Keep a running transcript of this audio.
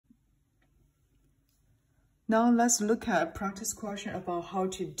Now let's look at a practice question about how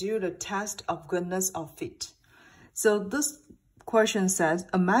to do the test of goodness of fit. So this question says,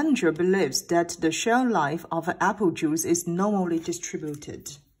 a manager believes that the shelf life of an apple juice is normally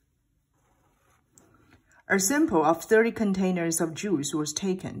distributed. A sample of 30 containers of juice was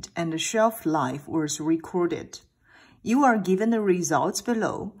taken and the shelf life was recorded. You are given the results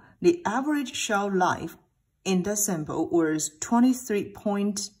below. The average shelf life in the sample was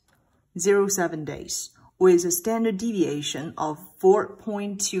 23.07 days, with a standard deviation of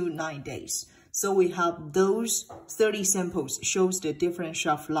 4.29 days. So we have those 30 samples shows the different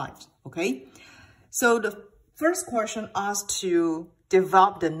shelf life, okay? So the first question asks to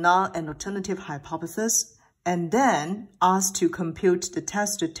develop the null and alternative hypothesis, and then asks to compute the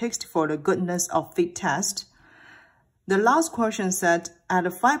test statistics for the goodness of fit test. The last question said, at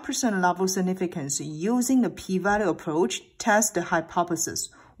a 5% level significance, using the p-value approach, test the hypothesis.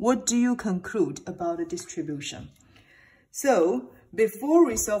 What do you conclude about the distribution? So, before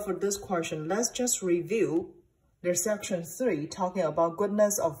we solve for this question, let's just review the section 3 talking about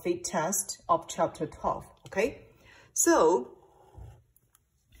goodness of fit test of chapter 12, okay? So,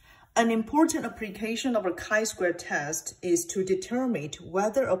 an important application of a chi-square test is to determine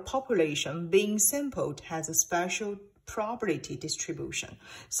whether a population being sampled has a special probability distribution.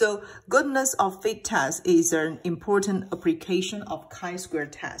 So goodness of fit test is an important application of chi-square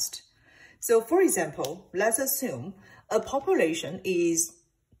test. So for example, let's assume a population is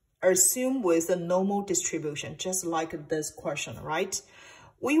assumed with a normal distribution, just like this question, right?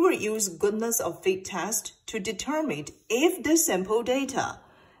 We will use goodness of fit test to determine if the sample data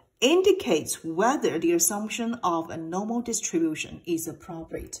indicates whether the assumption of a normal distribution is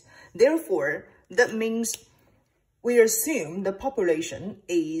appropriate. Therefore, that means we assume the population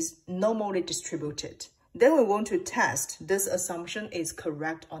is normally distributed. Then we want to test this assumption is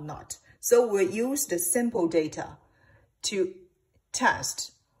correct or not. So we use the sample data to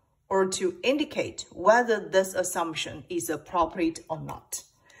test or to indicate whether this assumption is appropriate or not.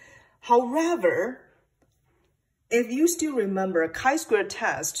 However, if you still remember chi-square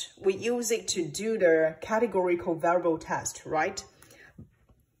test, we use it to do the categorical variable test, right?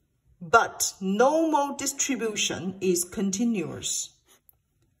 But normal distribution is continuous.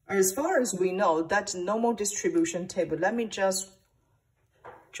 As far as we know, that normal distribution table, let me just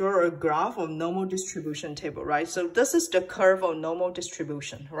draw a graph of normal distribution table, right? So this is the curve of normal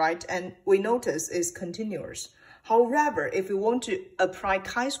distribution, right? And we notice it's continuous. However, if we want to apply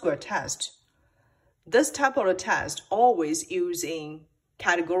chi-square test, this type of a test always using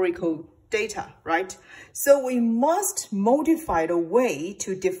categorical data, right? So we must modify the way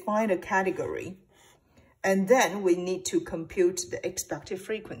to define a category, and then we need to compute the expected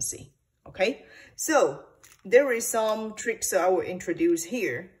frequency, okay? So there is some tricks I will introduce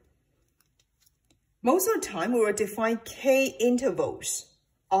here. Most of the time, we will define k intervals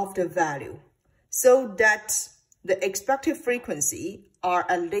of the value so that the expected frequency are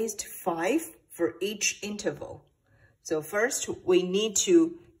at least 5 for each interval. So first, we need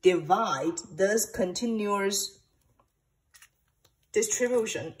to divide this continuous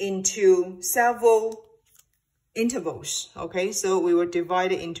distribution into several intervals, okay? So we will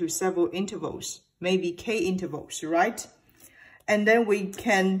divide it into several intervals, maybe k intervals, right? And then we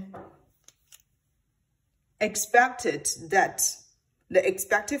can expect it that the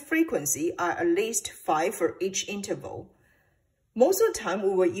expected frequency are at least 5 for each interval. Most of the time, we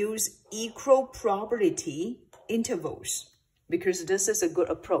will use equal probability intervals because this is a good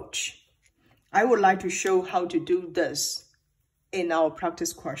approach. I would like to show how to do this in our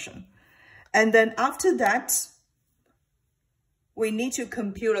practice question. And then after that, we need to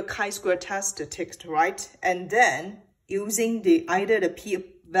compute a chi-square test statistics, right? And then using either the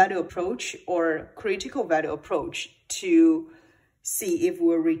p-value approach or critical value approach to see if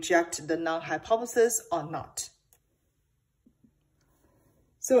we'll reject the null hypothesis or not.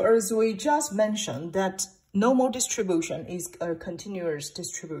 So as we just mentioned that normal distribution is a continuous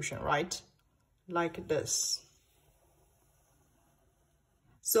distribution, right? Like this.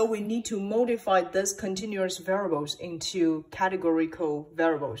 So we need to modify this continuous variables into categorical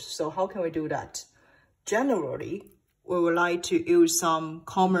variables. So how can we do that? Generally, we would like to use some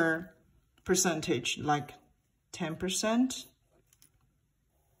common percentage like 10%,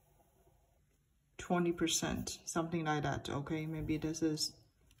 20%, something like that, okay? Maybe this is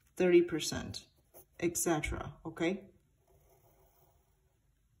 30%, etc., okay?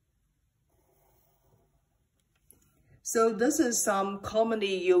 So this is some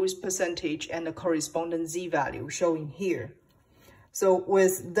commonly used percentage and the corresponding z-value showing here. So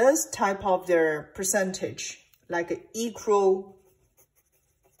with this type of their percentage, like equal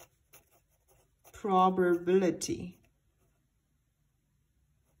probability.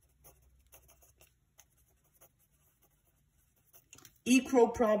 Equal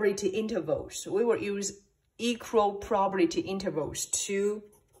probability intervals. We will use equal probability intervals to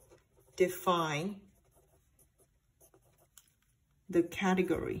define the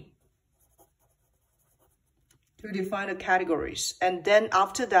category. To define the categories. And then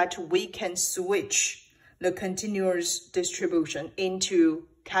after that, we can switch the continuous distribution into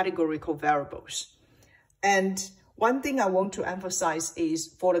categorical variables. And one thing I want to emphasize is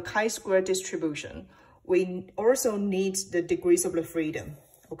for the chi-square distribution, we also need the degrees of the freedom,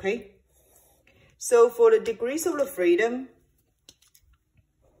 okay? So for the degrees of the freedom,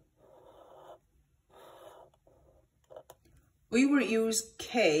 we will use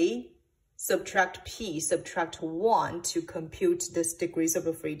K subtract P subtract 1 to compute this degrees of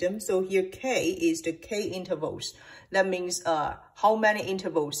the freedom. So here K is the K intervals. That means how many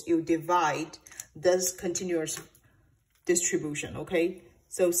intervals you divide this continuous distribution, okay?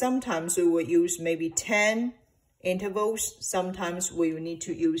 So sometimes we will use maybe 10 intervals. Sometimes we will need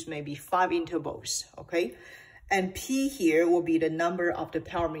to use maybe 5 intervals, okay? And P here will be the number of the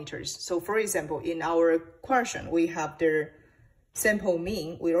parameters. So for example, in our question, we have the sample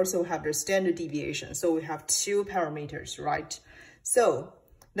mean. We also have the standard deviation. So we have 2 parameters, right? So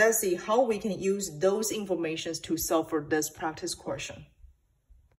let's see how we can use those informations to solve for this practice question.